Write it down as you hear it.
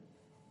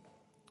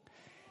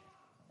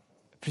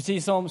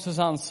Precis som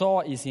Susanne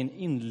sa i sin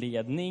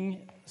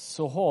inledning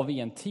så har vi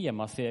en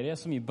temaserie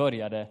som vi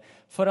började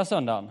förra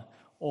söndagen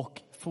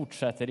och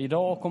fortsätter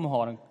idag och kommer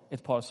ha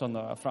ett par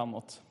söndagar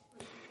framåt.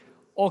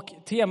 Och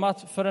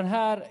temat för den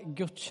här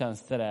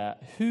gudstjänsten är: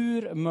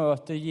 hur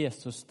möter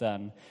Jesus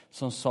den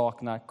som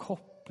saknar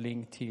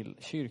koppling till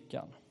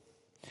kyrkan?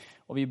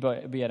 Och vi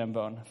ber en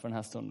bön för den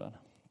här stunden.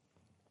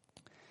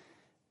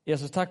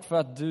 Jesus, tack för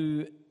att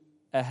du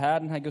är här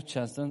den här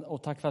gudstjänsten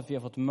och tack för att vi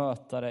har fått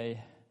möta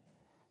dig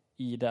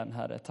i den,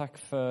 Herre. Tack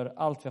för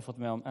allt vi har fått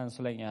med om än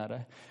så länge,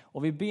 Herre.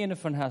 Och vi ber nu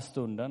för den här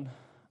stunden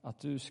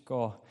att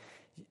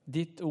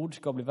ditt ord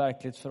ska bli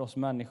verkligt för oss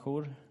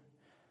människor.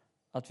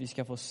 Att vi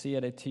ska få se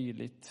dig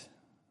tydligt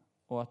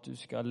och att du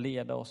ska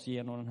leda oss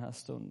genom den här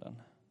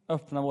stunden.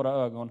 Öppna våra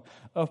ögon,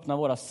 öppna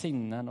våra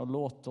sinnen och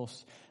låt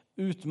oss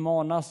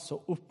utmanas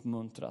och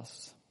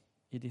uppmuntras.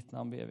 I ditt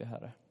namn ber vi,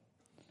 Herre.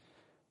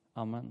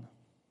 Amen.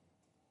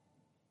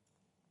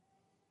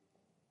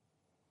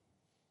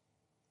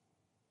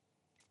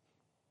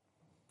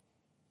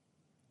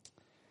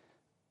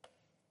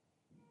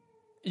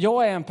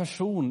 Jag är en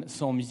person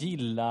som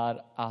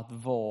gillar att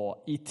vara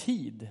i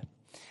tid.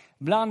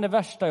 Bland det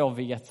värsta jag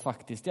vet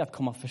faktiskt är att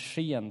komma för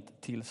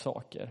sent till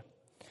saker.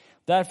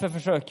 Därför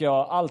försöker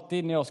jag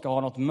alltid när jag ska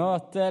ha något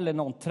möte eller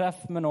någon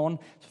träff med någon,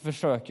 så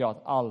försöker jag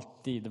att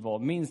alltid vara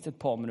minst ett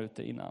par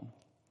minuter innan.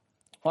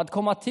 Och att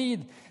komma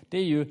tid, det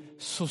är ju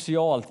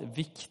socialt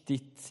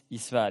viktigt i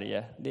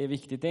Sverige. Det är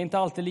viktigt. Det är inte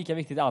alltid lika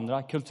viktigt i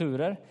andra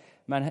kulturer,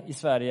 men i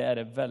Sverige är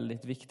det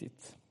väldigt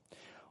viktigt.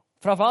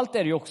 Framförallt är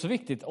det ju också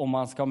viktigt om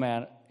man ska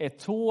med ett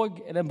tåg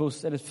eller en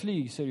buss eller ett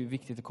flyg, så är det ju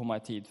viktigt att komma i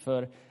tid.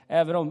 För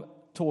även om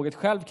tåget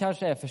själv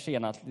kanske är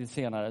försenat lite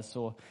senare,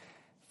 så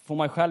får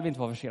man själv inte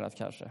vara försenat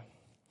kanske.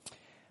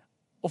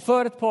 Och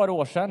för ett par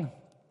år sedan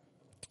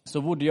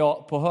så bodde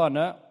jag på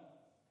Hönö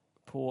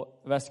på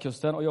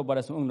västkusten och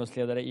jobbade som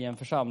ungdomsledare i en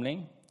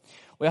församling.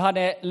 Och jag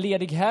hade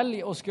ledig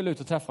helg och skulle ut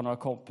och träffa några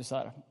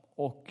kompisar.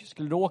 Och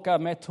skulle då åka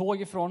med ett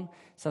tåg ifrån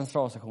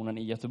centralstationen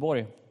i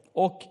Göteborg.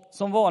 Och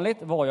som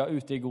vanligt var jag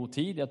ute i god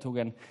tid. Jag tog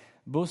en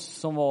buss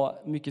som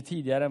var mycket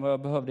tidigare än vad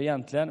jag behövde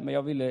egentligen. Men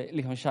jag ville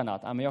liksom känna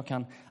att jag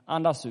kan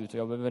andas ut och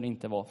jag behöver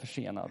inte vara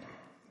försenad.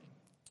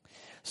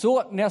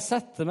 Så när jag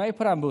sätter mig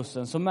på den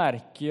bussen så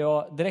märker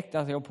jag direkt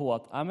att jag på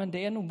att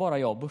det är nog bara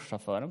jag,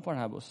 busschauffören, på den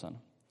här bussen.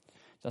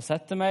 Så jag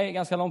sätter mig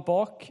ganska långt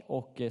bak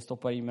och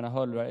stoppar in mina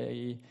hörlurar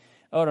i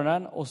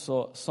öronen och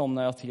så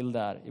somnar jag till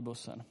där i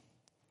bussen.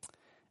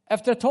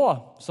 Efter ett tag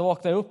så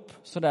vaknar jag upp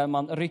så där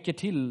man rycker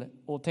till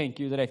och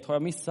tänker ju direkt, har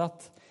jag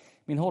missat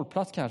min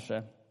hållplats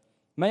kanske?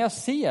 Men jag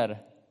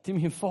ser till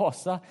min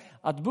fasa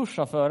att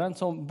busschauffören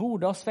som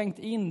borde ha svängt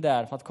in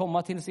där för att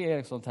komma till C.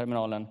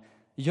 Eriksson-terminalen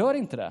gör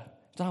inte det.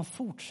 Utan han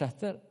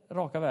fortsätter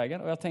raka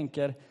vägen och jag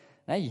tänker,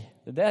 nej,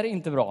 det där är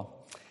inte bra.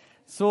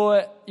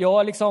 Så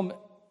jag liksom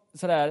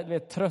sådär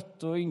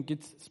trött och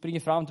ynkigt springer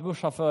fram till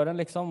busschauffören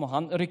liksom, och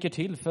han rycker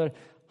till för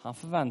han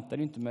förväntar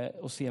ju inte mig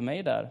att se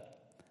mig där.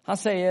 Han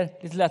säger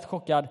lite lätt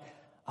chockad,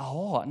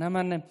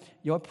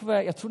 jag är på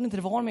väg, jag trodde inte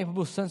det var med på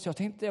bussen så jag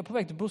tänkte jag är på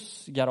väg till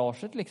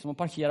bussgaraget liksom och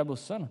parkera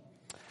bussen.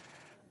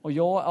 Och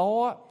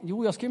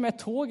jag ska ju med ett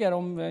tåg här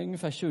om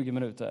ungefär 20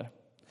 minuter.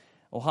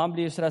 Och han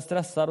blir sådär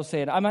stressad och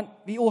säger,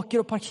 vi åker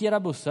och parkerar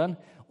bussen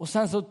och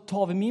sen så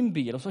tar vi min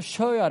bil och så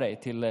kör jag dig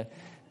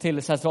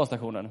till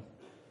centralstationen.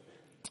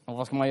 Och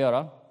vad ska man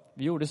göra?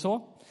 Vi gjorde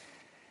så.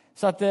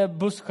 Så att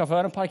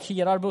busschauffören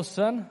parkerar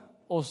bussen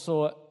och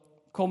så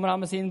kommer han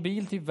med sin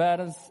bil till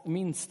världens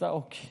minsta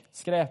och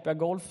skräpiga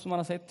Golf som man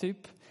har sett typ.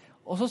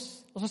 Och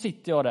så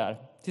sitter jag där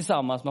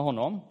tillsammans med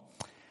honom.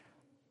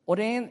 Och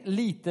det är en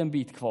liten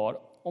bit kvar.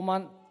 Och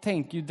man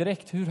tänker ju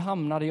direkt, hur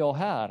hamnade jag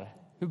här?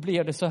 Hur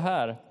blev det så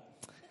här?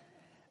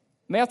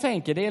 Men jag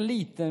tänker, det är en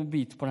liten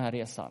bit på den här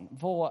resan.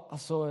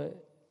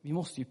 Vi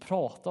måste ju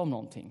prata om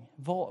någonting.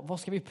 Vad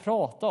ska vi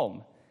prata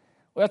om?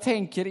 Och jag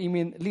tänker i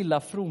min lilla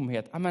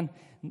fromhet,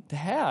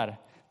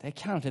 det är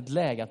kanske ett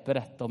läge att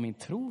berätta om min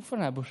tro för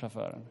den här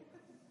busschauffören.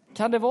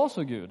 Kan det vara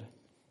så, Gud?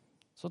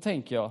 Så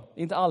tänker jag.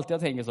 Inte alltid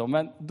jag tänker så,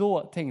 men då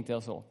tänkte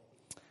jag så.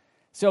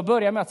 Så jag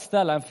börjar med att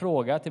ställa en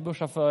fråga till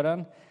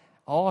busschauffören.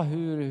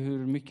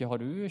 Hur mycket har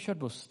du kört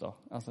buss då?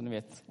 Alltså ni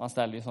vet, man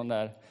ställer ju sån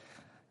där,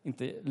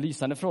 inte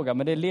lysande fråga,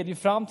 men det leder ju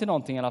fram till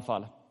någonting i alla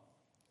fall.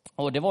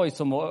 Och det var ju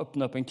som att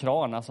öppna upp en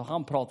kran. Alltså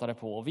han pratade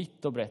på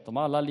vitt och brett om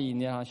alla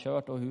linjer han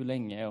kört och hur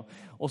länge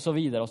och så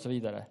vidare och så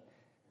vidare.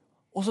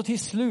 Och så till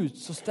slut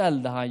så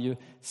ställde han ju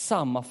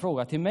samma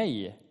fråga till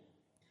mig.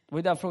 Det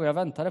var den frågan jag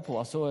väntade på.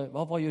 Alltså,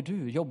 vad gör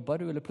du? Jobbar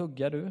du eller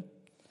pluggar du?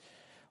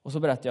 Och så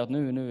berättade jag att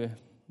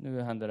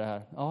nu händer det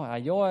här.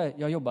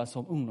 Jag jobbar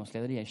som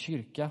ungdomsledare i en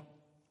kyrka.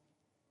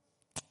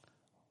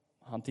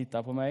 Han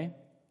tittar på mig.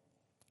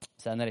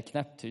 Sen är det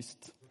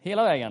knäpptyst.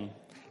 Hela vägen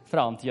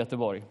fram till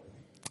Göteborg.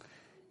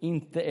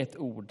 Inte ett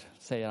ord,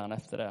 säger han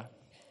efter det.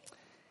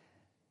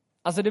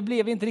 Alltså det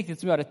blev inte riktigt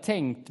som jag hade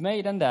tänkt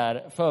mig den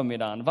där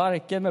förmiddagen.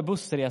 Varken med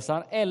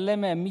bussresan eller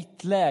med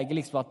mitt läge.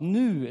 Liksom att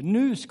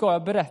nu ska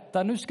jag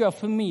berätta, nu ska jag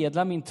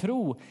förmedla min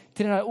tro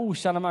till den här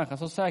okända människan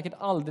som säkert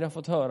aldrig har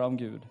fått höra om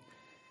Gud.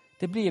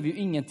 Det blev ju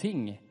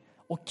ingenting.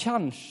 Och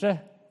kanske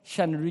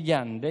känner du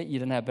igen dig i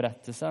den här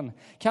berättelsen.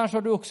 Kanske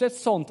har du också ett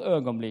sånt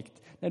ögonblick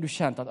när du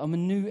känt att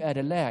men nu är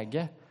det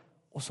läge.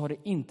 Och så har det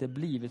inte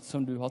blivit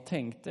som du har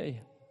tänkt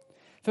dig.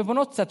 För på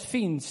något sätt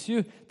finns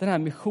ju den här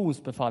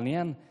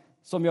missionsbefallningen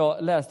som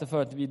jag läste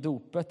förut vid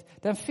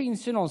dopet. Den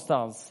finns ju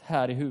någonstans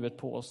här i huvudet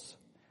på oss.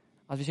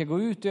 Att vi ska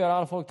gå ut och göra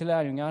alla folk till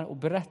lärjungar och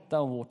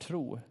berätta om vår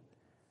tro.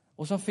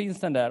 Och så finns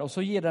den där och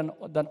så ger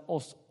den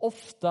oss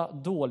ofta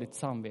dåligt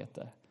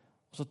samvete.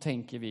 Och så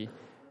tänker vi,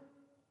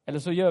 eller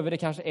så gör vi det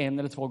kanske 1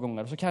 eller 2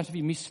 gånger och så kanske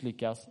vi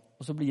misslyckas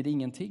och så blir det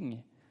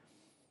ingenting.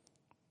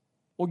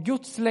 Och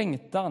Guds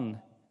längtan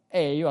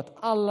är ju att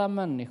alla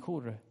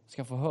människor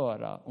ska få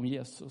höra om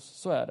Jesus.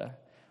 Så är det.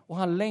 Och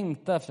han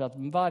längtar efter att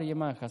varje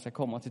människa ska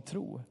komma till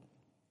tro.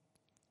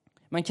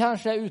 Men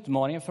kanske är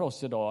utmaningen för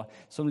oss idag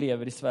som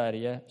lever i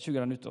Sverige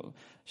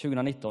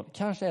 2019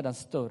 kanske är den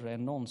större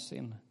än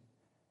någonsin.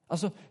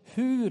 Alltså,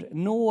 hur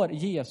når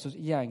Jesus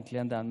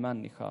egentligen den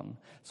människan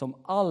som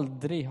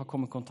aldrig har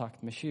kommit i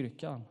kontakt med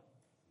kyrkan?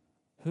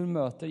 Hur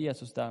möter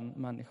Jesus den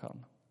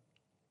människan?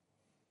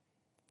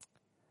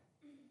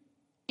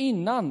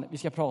 Innan vi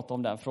ska prata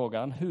om den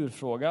frågan,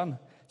 hur-frågan,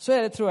 så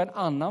är det tror jag en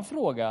annan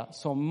fråga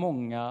som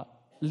många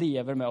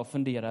lever med och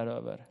funderar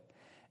över.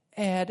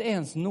 Är det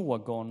ens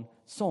någon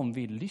som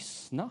vill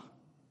lyssna?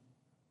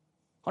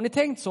 Har ni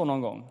tänkt så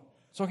någon gång?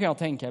 Så kan jag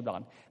tänka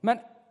ibland. Men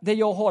det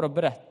jag har att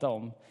berätta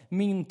om,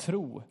 min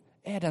tro,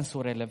 är den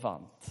så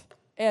relevant?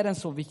 Är den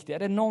så viktig? Är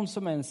det någon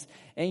som ens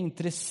är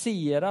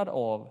intresserad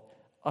av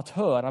att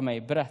höra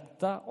mig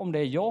berätta om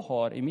det jag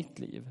har i mitt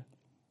liv?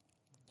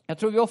 Jag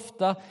tror vi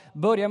ofta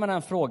börjar med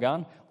den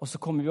frågan och så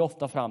kommer vi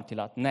ofta fram till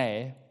att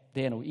nej,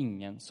 det är nog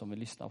ingen som vill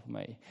lyssna på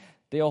mig.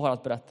 Det jag har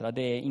att berätta,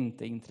 det är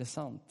inte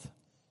intressant.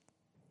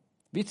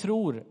 Vi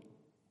tror,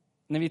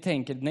 när vi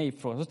tänker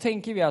nej-frågan, så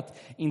tänker vi att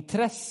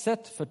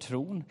intresset för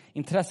tron,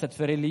 intresset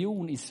för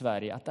religion i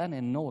Sverige, att den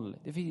är 0.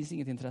 Det finns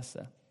inget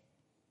intresse.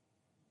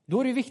 Då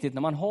är det viktigt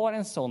när man har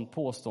en sån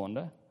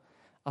påstående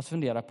att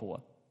fundera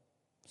på,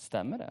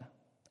 stämmer det?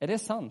 Är det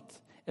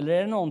sant? Eller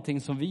är det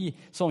någonting som vi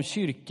som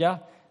kyrka,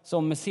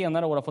 som med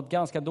senare år har fått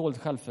ganska dåligt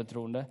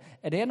självförtroende,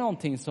 är det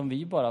någonting som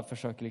vi bara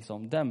försöker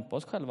liksom dämpa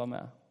oss själva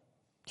med?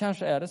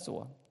 Kanske är det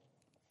så.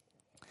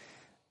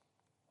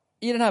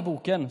 I den här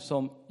boken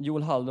som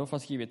Joel Halldorf har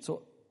skrivit så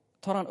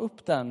tar han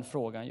upp den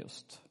frågan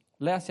just.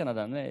 Läs gärna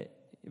den, den är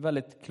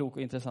väldigt klok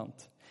och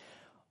intressant.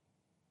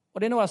 Och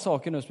det är några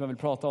saker nu som jag vill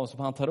prata om som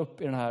han tar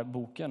upp i den här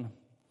boken.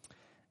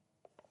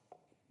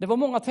 Det var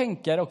många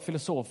tänkare och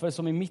filosofer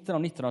som i mitten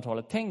av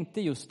 1900-talet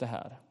tänkte just det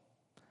här.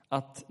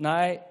 Att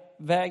nej,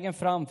 vägen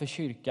fram för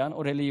kyrkan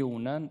och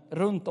religionen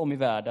runt om i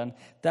världen,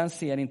 den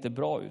ser inte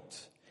bra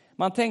ut.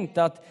 Man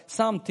tänkte att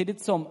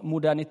samtidigt som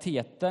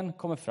moderniteten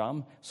kommer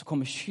fram så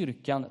kommer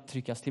kyrkan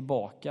tryckas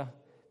tillbaka.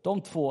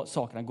 De 2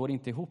 sakerna går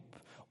inte ihop.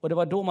 Och det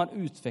var då man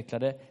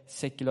utvecklade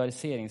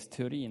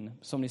sekulariseringsteorin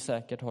som ni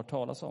säkert har hört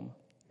talas om.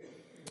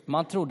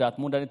 Man trodde att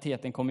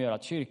moderniteten kommer göra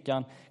att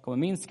kyrkan kommer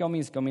minska och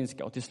minska och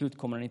minska och till slut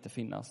kommer den inte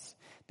finnas.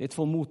 Det är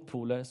 2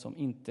 motpoler som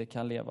inte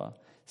kan leva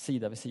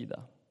sida vid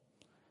sida.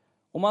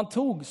 Och man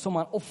tog, som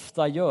man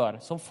ofta gör,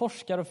 som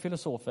forskare och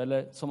filosofer,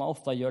 eller som man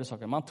ofta gör i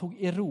saker, man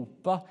tog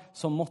Europa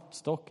som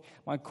måttstock.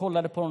 Man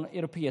kollade på de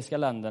europeiska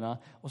länderna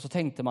och så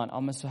tänkte man, ja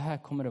men så här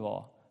kommer det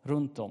vara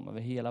runt om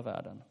över hela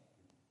världen.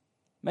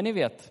 Men ni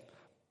vet,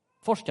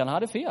 forskarna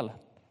hade fel.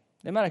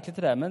 Det är märkligt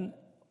det där, men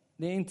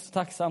det är inte så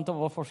tacksamt att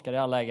vara forskare i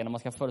alla lägen när man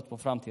ska förutspå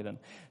framtiden.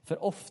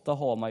 För ofta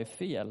har man ju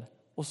fel.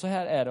 Och så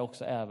här är det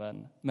också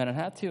även med den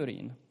här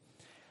teorin.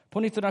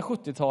 På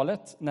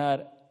 1970-talet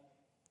när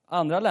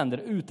andra länder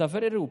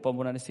utanför Europa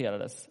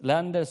moderniserades,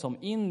 länder som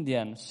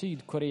Indien,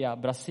 Sydkorea,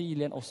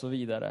 Brasilien och så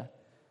vidare,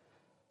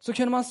 så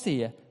kunde man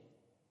se,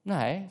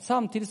 nej,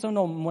 samtidigt som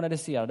de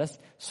moderniserades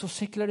så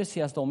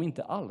sekulariseras de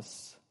inte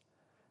alls.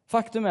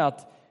 Faktum är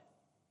att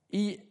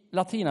i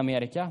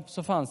Latinamerika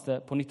så fanns det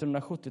på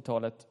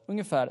 1970-talet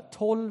ungefär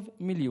 12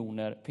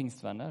 miljoner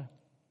pingstvänner.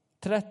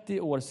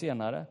 30 år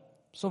senare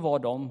så var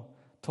de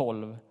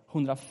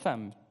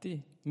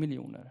 150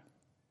 miljoner.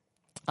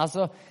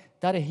 Alltså,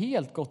 det hade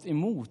helt gått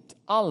emot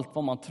allt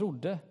vad man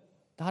trodde.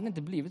 Det hade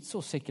inte blivit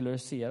så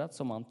sekulariserat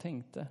som man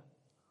tänkte.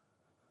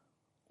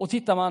 Och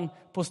tittar man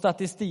på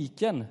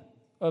statistiken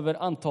över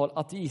antal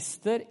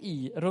ateister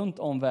runt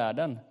om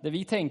världen, där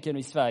vi tänker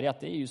i Sverige att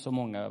det är ju så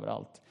många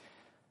överallt,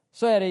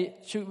 så är det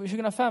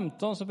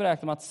 2015 så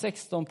beräknar man att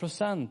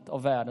 16%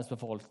 av världens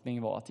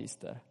befolkning var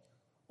ateister.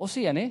 Och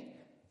ser ni,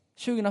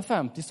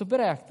 2050 så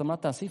beräknar man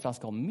att den siffran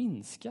ska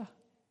minska.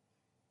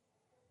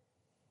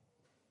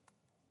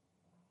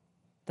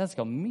 Den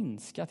ska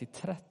minska till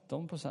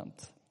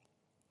 13%.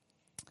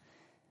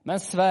 Men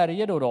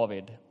Sverige då,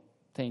 David,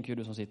 tänker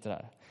du som sitter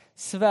här.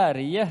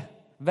 Sverige,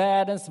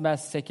 världens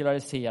mest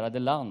sekulariserade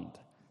land.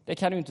 Det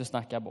kan du inte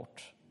snacka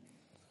bort.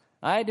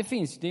 Nej, det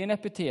är en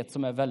epitet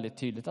som är väldigt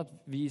tydligt att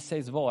vi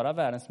sägs vara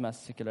världens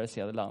mest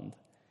sekulariserade land.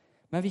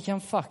 Men vi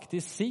kan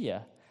faktiskt se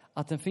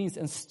att det finns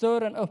en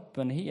större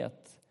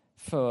öppenhet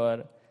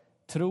för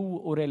tro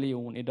och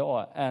religion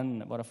idag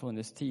än vad det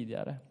funnits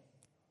tidigare.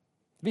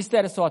 Visst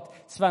är det så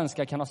att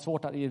svenskar kan ha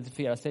svårt att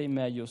identifiera sig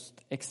med just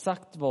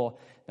exakt vad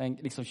den,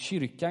 liksom,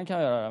 kyrkan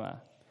kan göra med.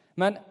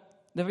 Men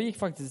det gick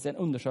faktiskt en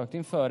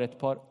undersökning för ett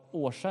par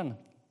år sedan.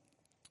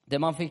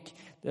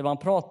 Där man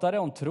pratade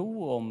om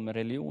tro, om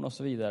religion och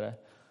så vidare.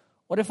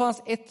 Och det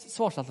fanns ett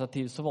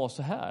svarsalternativ som var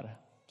så här.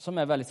 Som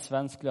är väldigt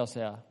svenskt skulle jag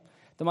säga.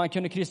 Där man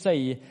kunde kryssa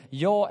i,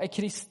 jag är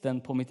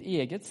kristen på mitt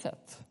eget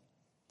sätt.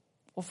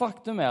 Och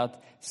faktum är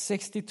att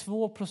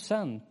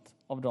 62%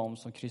 av de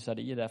som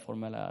kryssade i det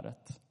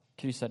formuläret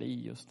kryssade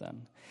i just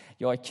den.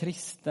 Jag är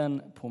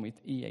kristen på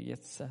mitt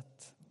eget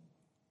sätt.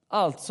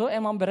 Alltså är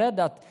man beredd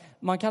att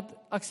man kan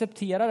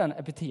acceptera den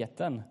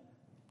epiteten.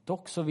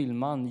 Dock så vill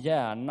man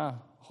gärna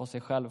ha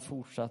sig själv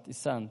fortsatt i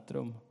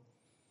centrum.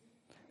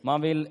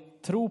 Man vill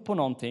tro på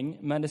någonting,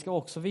 men det ska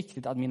också vara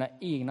viktigt att mina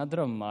egna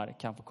drömmar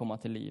kan få komma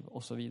till liv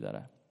och så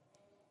vidare.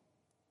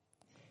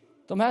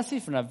 De här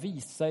siffrorna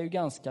visar ju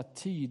ganska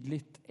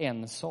tydligt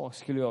en sak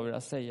skulle jag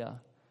vilja säga.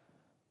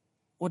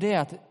 Och det är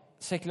att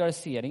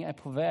sekularisering är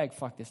på väg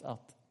faktiskt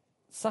att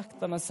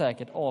sakta men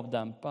säkert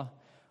avdämpa.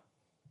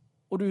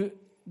 Och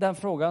den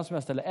frågan som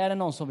jag ställer, är det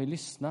någon som vill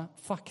lyssna?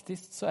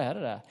 Faktiskt så är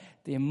det.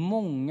 Det är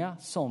många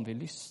som vill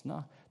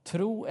lyssna.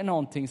 Tro är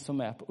någonting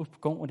som är på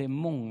uppgång och det är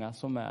många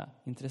som är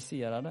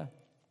intresserade.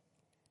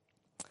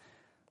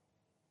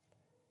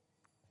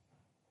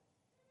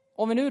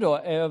 Om vi nu då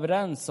är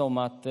överens om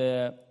att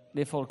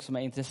det är folk som är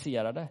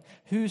intresserade,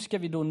 hur ska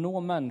vi då nå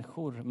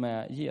människor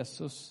med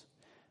Jesus?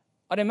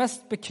 Ja, det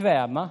mest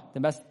bekväma, det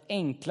mest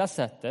enkla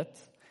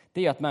sättet,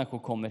 det är att människor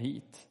kommer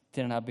hit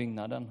till den här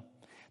byggnaden.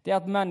 Det är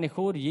att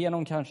människor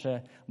genom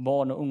kanske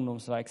barn- och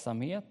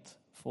ungdomsverksamhet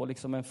får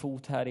liksom en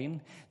fot här in.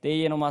 Det är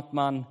genom att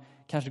man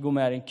kanske går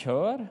med i en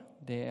kör.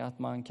 Det är att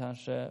man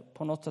kanske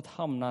på något sätt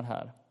hamnar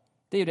här.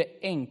 Det är ju det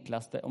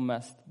enklaste och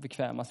mest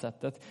bekväma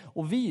sättet.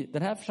 Och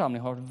den här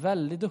församlingen har varit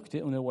väldigt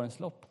duktiga under årens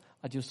lopp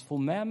att just få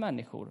med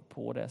människor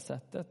på det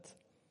sättet.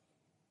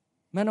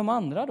 Men de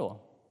andra då?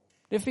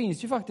 Det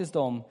finns ju faktiskt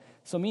de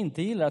som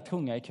inte gillar att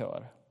sjunga i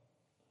kör.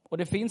 Och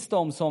det finns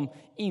de som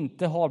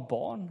inte har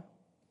barn.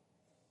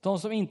 De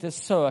som inte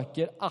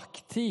söker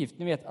aktivt,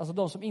 ni vet, alltså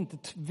de som inte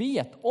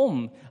vet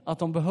om att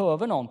de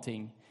behöver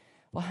någonting.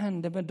 Vad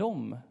händer med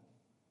dem?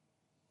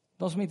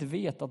 De som inte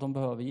vet att de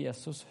behöver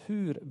Jesus,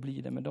 hur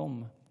blir det med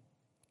dem?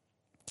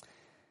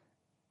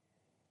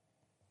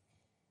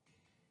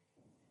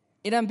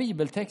 I den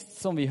bibeltext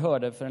som vi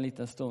hörde för en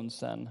liten stund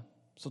sedan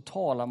så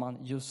talar man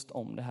just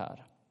om det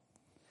här.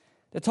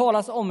 Det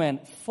talas om en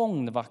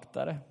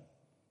fångvaktare.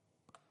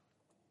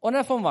 Och den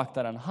här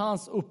fångvaktaren,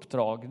 hans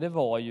uppdrag, det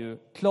var ju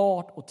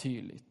klart och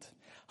tydligt.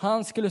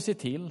 Han skulle se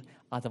till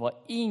att det var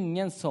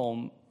ingen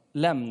som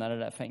lämnade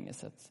det där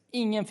fängelset.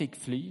 Ingen fick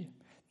fly.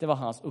 Det var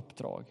hans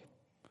uppdrag.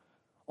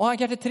 Och han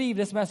kanske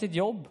trivdes med sitt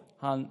jobb.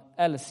 Han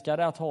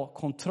älskade att ha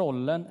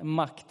kontrollen,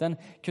 makten.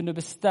 Kunde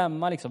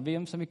bestämma liksom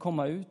vem som vill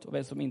komma ut och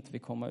vem som inte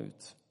vill komma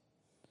ut.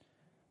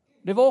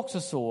 Det var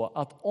också så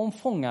att om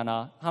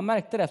fångarna, han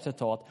märkte det efter ett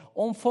tag, att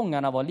om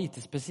fångarna var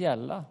lite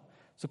speciella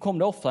så kom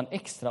det ofta en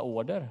extra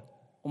order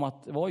om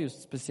att det var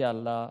just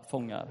speciella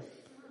fångar.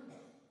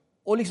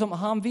 Och liksom,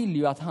 han ville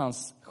ju att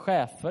hans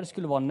chefer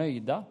skulle vara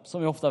nöjda,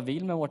 som vi ofta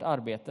vill med vårt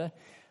arbete.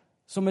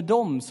 Så med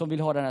dem som vill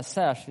ha den här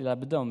särskilda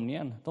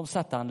bedömningen, de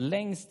satte han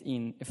längst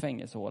in i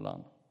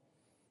fängelsehålan.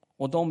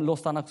 Och de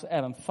låste han också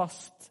även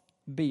fast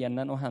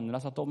benen och händerna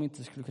så att de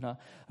inte skulle kunna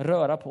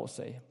röra på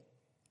sig.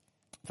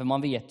 För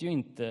man vet ju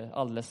inte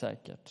alldeles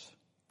säkert.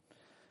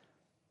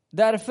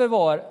 Därför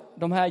var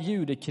de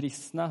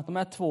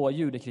här två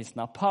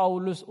judekristna,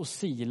 Paulus och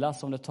Silas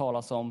som det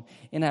talas om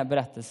i den här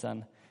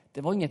berättelsen,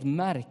 det var inget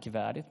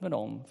märkvärdigt med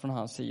dem från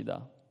hans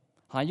sida.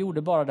 Han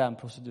gjorde bara den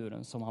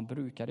proceduren som han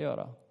brukade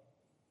göra.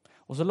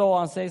 Och så la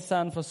han sig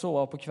sen för att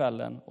sova på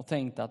kvällen och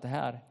tänkte att det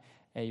här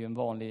är ju en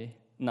vanlig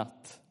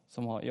natt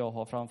som jag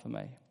har framför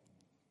mig.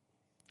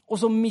 Och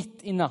så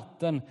mitt i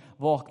natten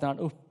vaknar han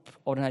upp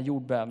av den här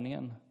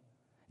jordbävningen.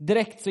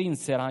 Direkt så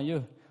inser han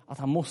ju att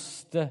han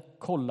måste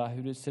kolla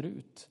hur det ser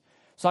ut.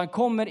 Så han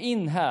kommer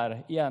in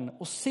här igen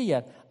och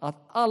ser att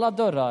alla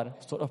dörrar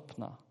står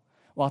öppna.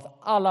 Och att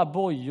alla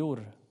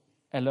bojor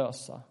är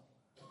lösa.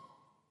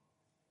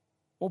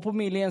 Och på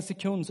en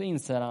sekund så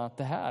inser han att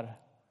det här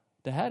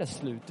är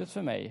slutet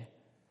för mig.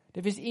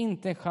 Det finns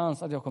inte en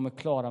chans att jag kommer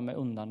klara mig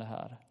undan det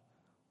här.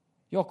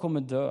 Jag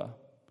kommer dö.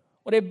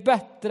 Och det är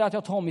bättre att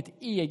jag tar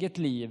mitt eget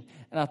liv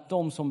än att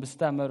de som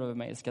bestämmer över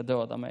mig ska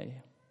döda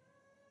mig.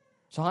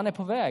 Så han är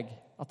på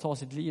väg att ta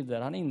sitt liv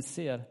där. Han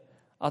inser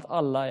att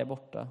alla är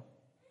borta.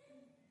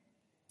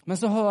 Men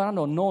så hör han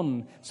då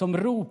någon som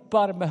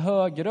ropar med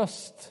hög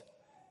röst.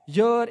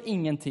 Gör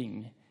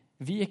ingenting.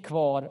 Vi är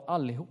kvar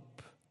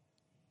allihop.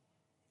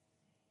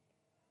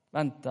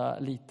 Vänta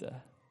lite.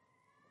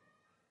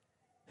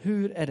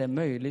 Hur är det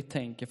möjligt,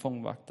 tänker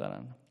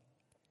fångvaktaren.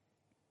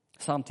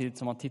 Samtidigt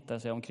som han tittar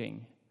sig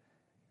omkring.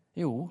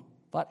 Jo,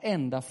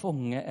 varenda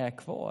fånge är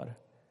kvar.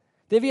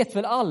 Det vet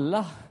väl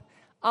alla.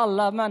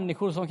 Alla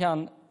människor som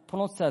kan på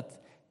något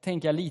sätt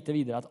tänka lite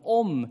vidare. Att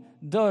om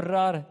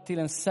dörrar till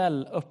en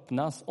cell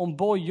öppnas, om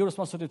bojor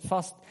som har suttit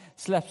fast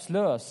släpps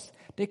lös.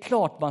 Det är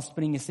klart man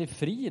springer sig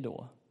fri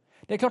då.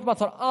 Det är klart man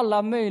tar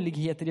alla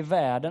möjligheter i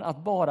världen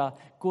att bara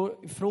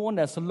gå ifrån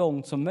det så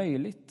långt som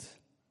möjligt.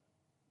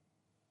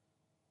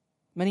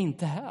 Men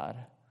inte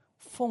här.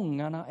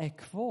 Fångarna är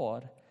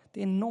kvar.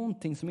 Det är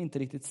någonting som inte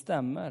riktigt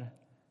stämmer.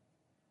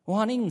 Och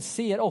han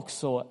inser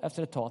också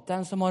efter ett tag att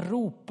den som har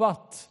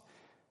ropat,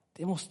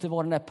 det måste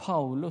vara den där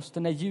Paulus,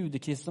 den där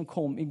judekristen som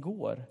kom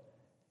igår.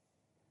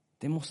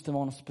 Det måste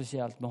vara något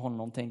speciellt med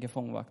honom, tänker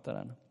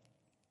fångvaktaren.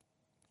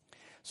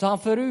 Så han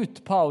för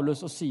ut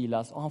Paulus och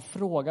Silas och han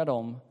frågar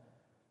dem: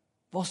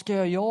 vad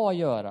ska jag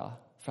göra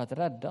för att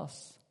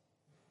räddas?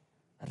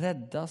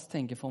 Räddas,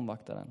 tänker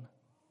fångvaktaren.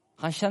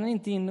 Han känner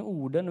inte in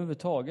orden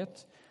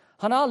överhuvudtaget.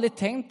 Han har aldrig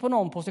tänkt på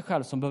någon på sig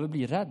själv som behöver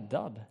bli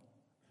räddad.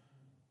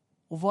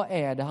 Och vad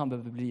är det han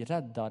behöver bli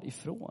räddad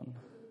ifrån?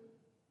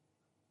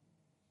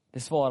 Det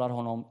svarar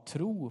honom: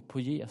 tro på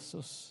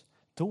Jesus.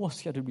 Då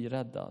ska du bli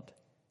räddad.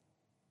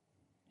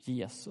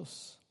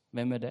 Jesus,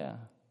 vem är det?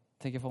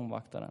 Tänker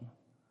fångvaktaren.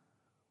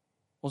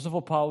 Och så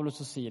får Paulus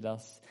och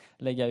Silas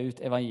lägga ut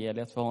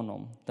evangeliet för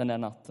honom den där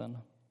natten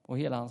och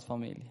hela hans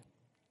familj.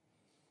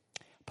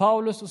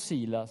 Paulus och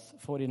Silas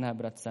får i den här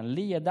berättelsen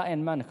leda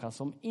en människa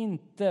som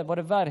inte, vad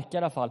det verkar i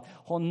alla fall,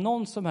 har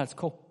någon som helst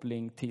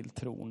koppling till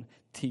tron,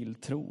 till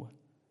tro.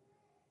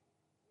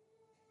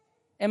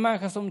 En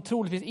människa som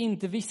troligtvis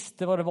inte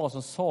visste vad det var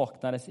som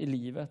saknades i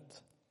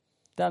livet.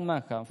 Den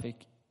människan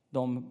fick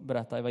de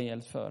berätta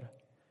evangeliet för.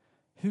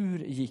 Hur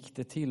gick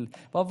det till?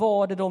 Vad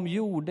var det de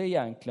gjorde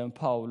egentligen,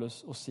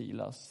 Paulus och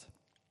Silas?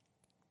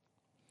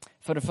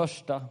 För det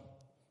första,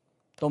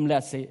 de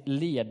lät sig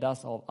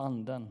ledas av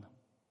anden.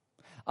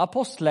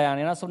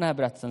 Apostlärningarna som den här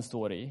berättelsen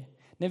står i.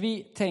 När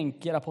vi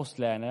tänker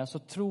apostlärningarna så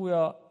tror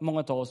jag många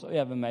av oss och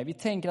även mig, vi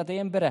tänker att det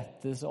är en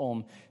berättelse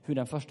om hur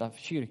den första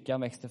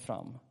kyrkan växte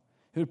fram.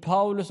 Hur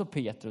Paulus och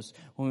Petrus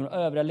och de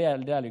övriga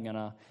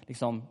lärjungarna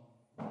liksom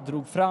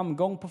drog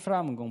framgång på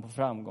framgång på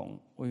framgång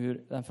och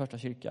hur den första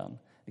kyrkan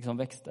liksom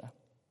växte.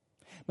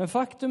 Men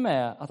faktum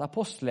är att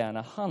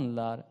apostlärningarna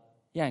handlar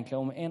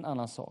egentligen om en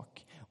annan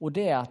sak. Och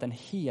det är att den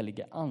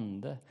helige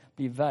ande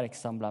blir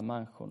verksam bland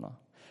människorna.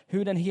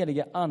 Hur den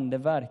helige ande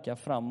verkar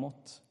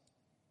framåt.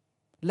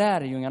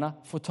 Lärjungarna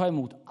får ta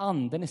emot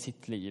anden i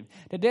sitt liv.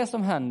 Det är det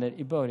som händer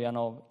i början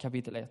av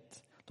kapitel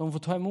 1. De får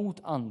ta emot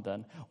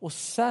anden och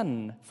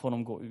sen får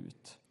de gå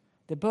ut.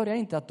 Det börjar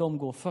inte att de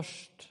går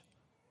först.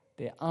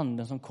 Det är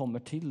anden som kommer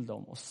till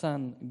dem och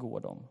sen går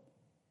de.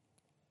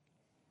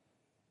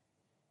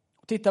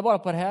 Titta bara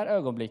på det här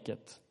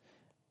ögonblicket.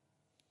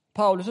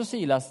 Paulus och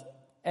Silas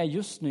är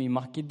just nu i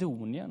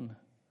Makedonien.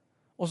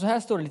 Och så här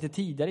står det lite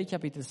tidigare i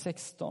kapitel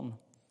 16.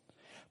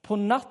 På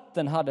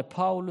natten hade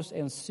Paulus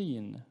en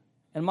syn.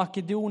 En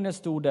makedonier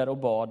stod där och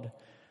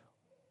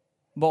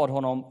bad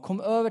honom: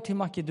 kom över till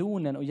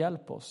Makedonien och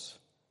hjälp oss.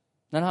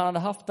 När han hade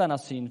haft denna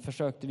syn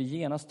försökte vi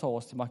genast ta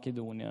oss till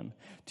Makedonien.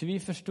 Ty vi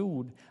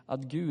förstod att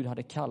Gud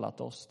hade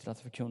kallat oss till att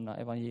förkunna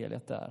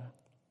evangeliet där.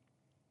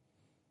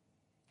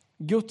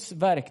 Guds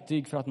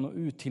verktyg för att nå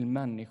ut till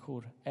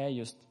människor är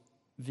just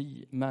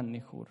vi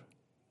människor.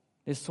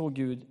 Det är så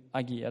Gud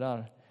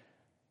agerar.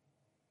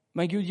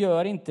 Men Gud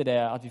gör inte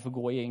det att vi får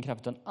gå i egen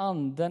kraft, utan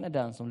anden är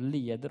den som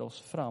leder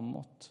oss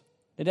framåt.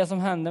 Det är det som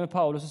händer med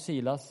Paulus och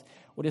Silas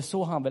och det är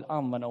så han vill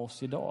använda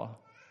oss idag.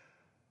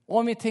 Och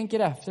om vi tänker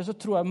efter så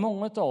tror jag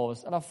många av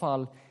oss i alla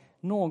fall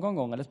någon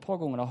gång eller ett par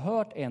gånger har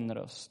hört en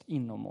röst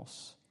inom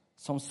oss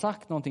som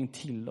sagt någonting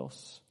till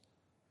oss.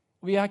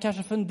 Och vi har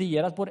kanske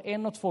funderat både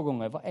en och två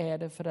gånger, vad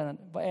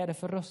är det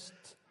för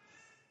röst?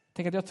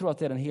 Tänk att jag tror att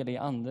det är den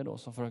helige ande då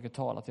som försöker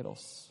tala till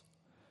oss.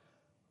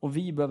 Och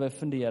vi behöver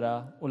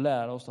fundera och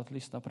lära oss att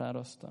lyssna på den här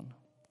rösten.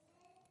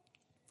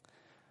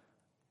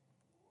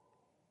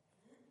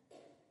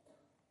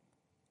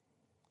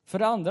 För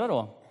det andra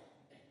då,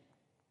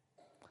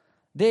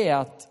 det är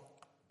att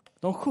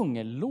de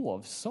sjunger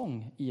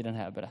lovsång i den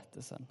här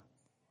berättelsen.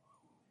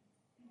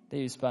 Det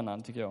är ju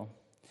spännande tycker jag.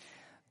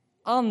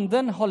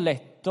 Anden har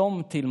lett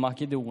dem till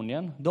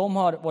Makedonien. De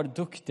har varit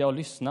duktiga och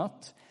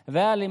lyssnat.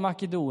 Väl i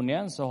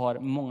Makedonien så har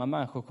många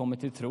människor kommit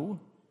till tro.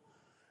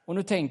 Och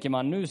nu tänker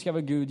man, nu ska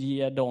väl Gud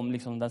ge dem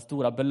liksom den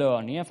stora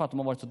belöningen för att de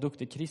har varit så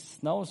duktiga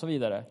kristna och så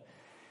vidare.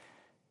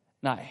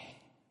 Nej,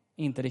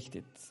 inte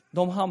riktigt.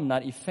 De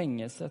hamnar i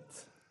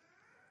fängelset.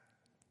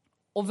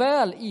 Och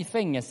väl i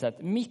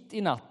fängelset, mitt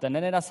i natten,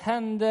 när deras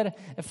händer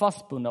är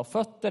fastbundna och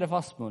fötter är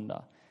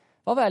fastbundna,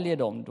 vad väljer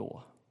de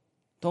då?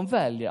 De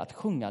väljer att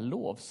sjunga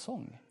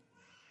lovsång.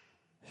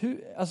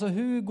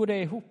 Hur går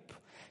det ihop?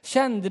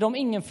 Kände de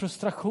ingen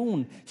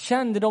frustration?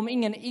 Kände de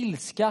ingen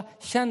ilska?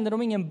 Kände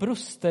de ingen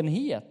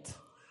brustenhet?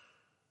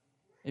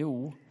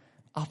 Jo,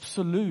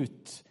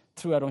 absolut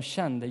tror jag de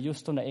kände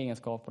just de där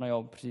egenskaperna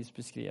jag precis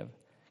beskrev.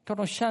 Klart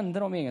de kände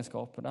de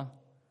egenskaperna.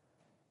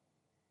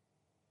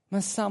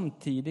 Men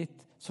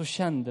samtidigt så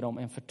kände de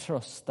en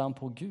förtröstan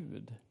på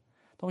Gud.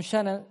 De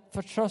kände en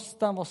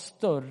förtröstan var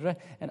större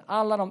än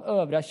alla de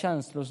övriga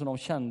känslor som de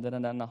kände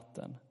den där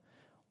natten.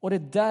 Och det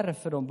är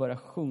därför de börjar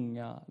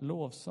sjunga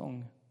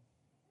lovsång.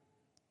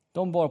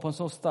 De bar på en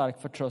så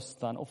stark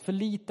förtröstan och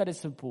förlitade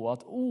sig på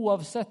att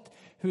oavsett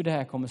hur det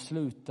här kommer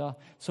sluta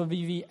så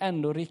vill vi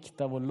ändå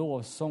rikta vår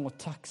lovsång och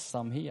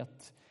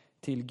tacksamhet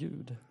till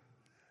Gud.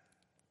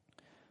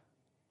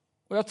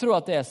 Och jag tror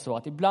att det är så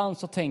att ibland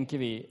så tänker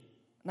vi,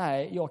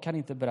 nej, jag kan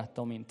inte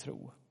berätta om min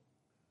tro.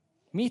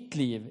 Mitt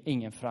liv,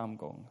 ingen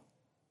framgång.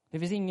 Det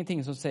finns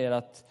ingenting som säger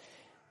att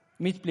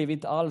mitt liv är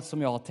inte alls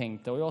som jag har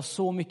tänkt det. Och jag har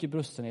så mycket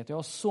brustenhet, jag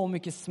har så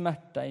mycket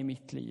smärta i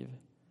mitt liv.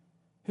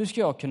 Hur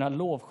ska jag kunna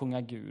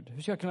lovsjunga Gud?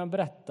 Hur ska jag kunna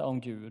berätta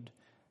om Gud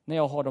när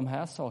jag har de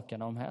här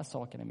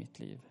sakerna i mitt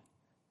liv?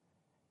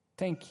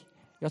 Tänk,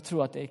 jag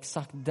tror att det är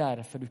exakt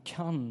därför du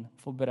kan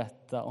få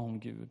berätta om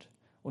Gud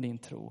och din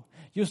tro.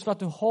 Just för att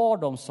du har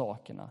de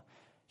sakerna.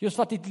 Just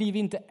för att ditt liv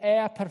inte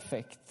är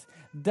perfekt.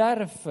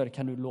 Därför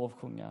kan du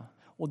lovsjunga.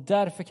 Och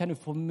därför kan du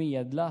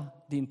förmedla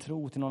din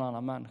tro till någon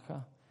annan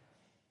människa.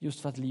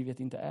 Just för att livet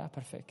inte är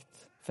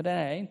perfekt. För det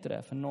är inte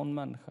det för någon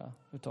människa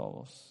utav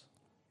oss.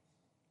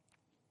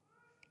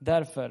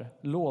 Därför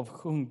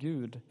lovsjung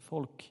Gud.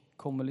 Folk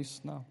kommer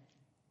lyssna.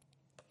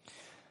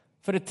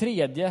 För det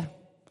tredje,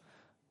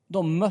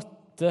 de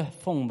mötte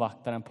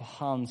fångvaktaren på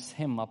hans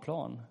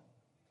hemmaplan.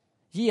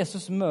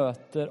 Jesus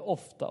möter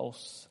ofta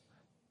oss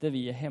där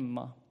vi är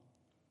hemma.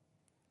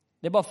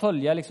 Det är bara att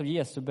följa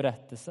Jesu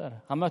berättelser.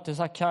 Han mötte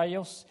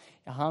Sackaios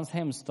i hans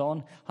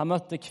hemstad. Han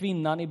mötte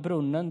kvinnan i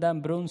brunnen,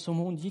 den brunn som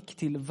hon gick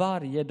till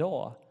varje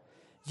dag.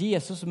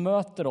 Jesus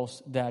möter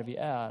oss där vi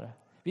är.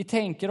 Vi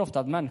tänker ofta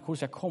att människor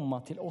ska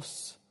komma till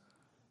oss.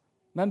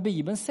 Men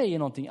Bibeln säger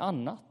någonting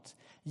annat.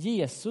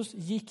 Jesus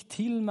gick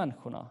till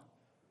människorna.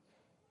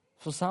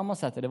 På samma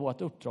sätt är det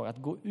vårt uppdrag att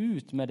gå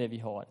ut med det vi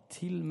har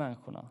till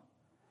människorna.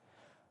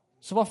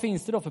 Så vad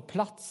finns det då för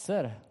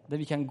platser där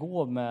vi kan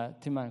gå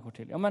med till människor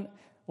till? Ja, men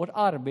vårt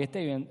arbete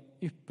är ju en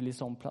ypperlig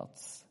sån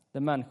plats. Där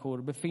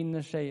människor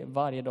befinner sig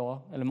varje dag,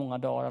 eller många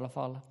dagar i alla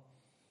fall.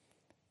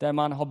 Där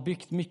man har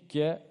byggt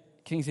mycket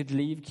kring sitt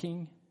liv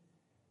kring.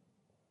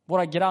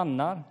 Våra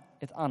grannar,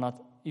 ett annat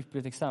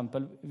ypperligt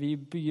exempel. Vi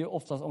bygger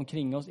oftast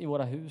omkring oss i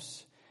våra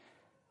hus.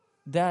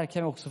 Där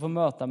kan vi också få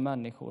möta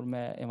människor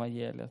med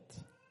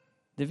evangeliet.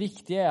 Det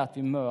viktiga är att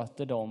vi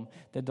möter dem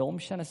där de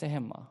känner sig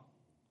hemma.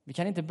 Vi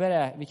kan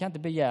inte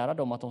begära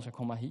dem att de ska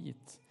komma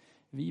hit.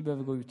 Vi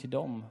behöver gå ut till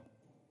dem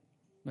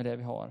med det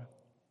vi har.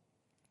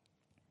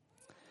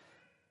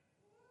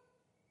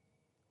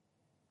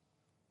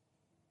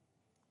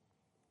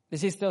 Det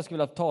sista jag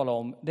skulle vilja tala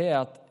om, det är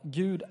att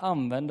Gud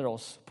använder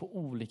oss på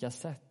olika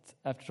sätt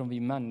eftersom vi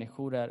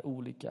människor är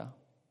olika.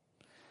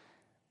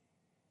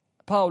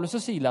 Paulus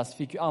och Silas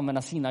fick ju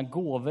använda sina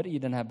gåvor i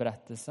den här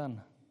berättelsen.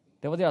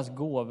 Det var deras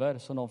gåvor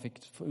som de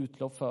fick få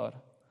utlopp för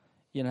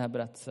i den här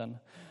berättelsen.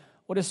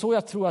 Och det är så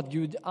jag tror att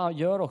Gud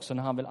gör också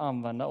när han vill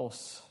använda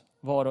oss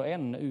var och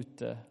en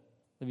ute.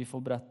 Där vi får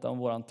berätta om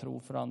våran tro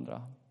för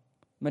andra.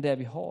 Med det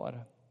vi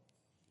har.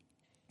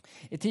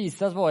 I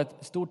tisdags var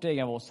ett stort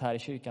egen av oss här i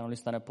kyrkan och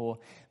lyssnade på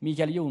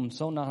Mikael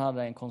Jonsson när han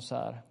hade en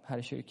konsert här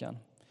i kyrkan.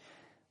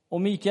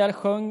 Och Mikael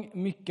sjöng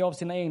mycket av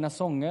sina egna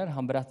sånger.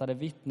 Han berättade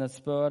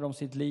vittnesbörd om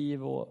sitt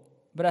liv och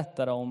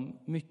berättade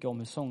mycket om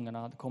hur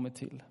sångerna hade kommit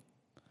till.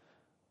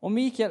 Och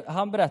Mikael,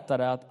 han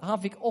berättade att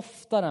han fick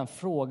ofta den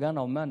frågan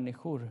av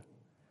människor.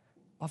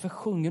 Varför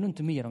sjunger du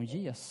inte mer om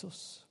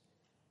Jesus?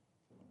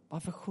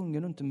 Varför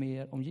sjunger du inte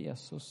mer om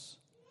Jesus?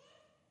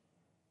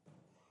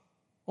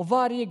 Och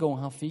varje gång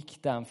han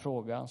fick den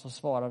frågan så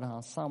svarade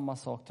han samma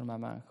sak till de här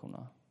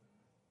människorna.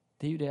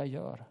 Det är ju det jag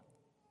gör.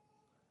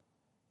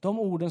 De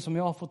orden som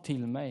jag har fått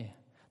till mig,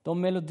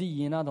 de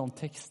melodierna, de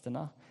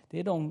texterna, det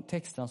är de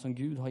texterna som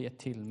Gud har gett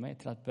till mig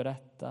till att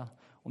berätta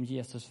om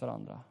Jesus för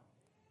andra.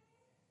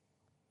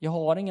 Jag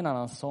har ingen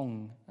annan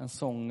sång än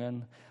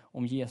sången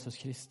om Jesus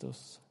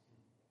Kristus.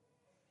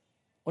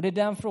 Och det är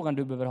den frågan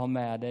du behöver ha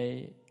med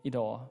dig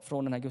idag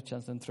från den här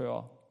gudstjänsten, tror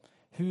jag.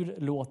 Hur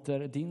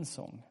låter din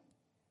sång?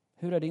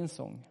 Hur är din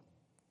sång?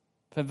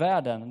 För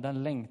världen,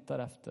 den längtar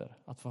efter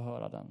att få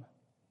höra den.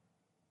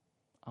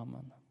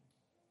 Amen.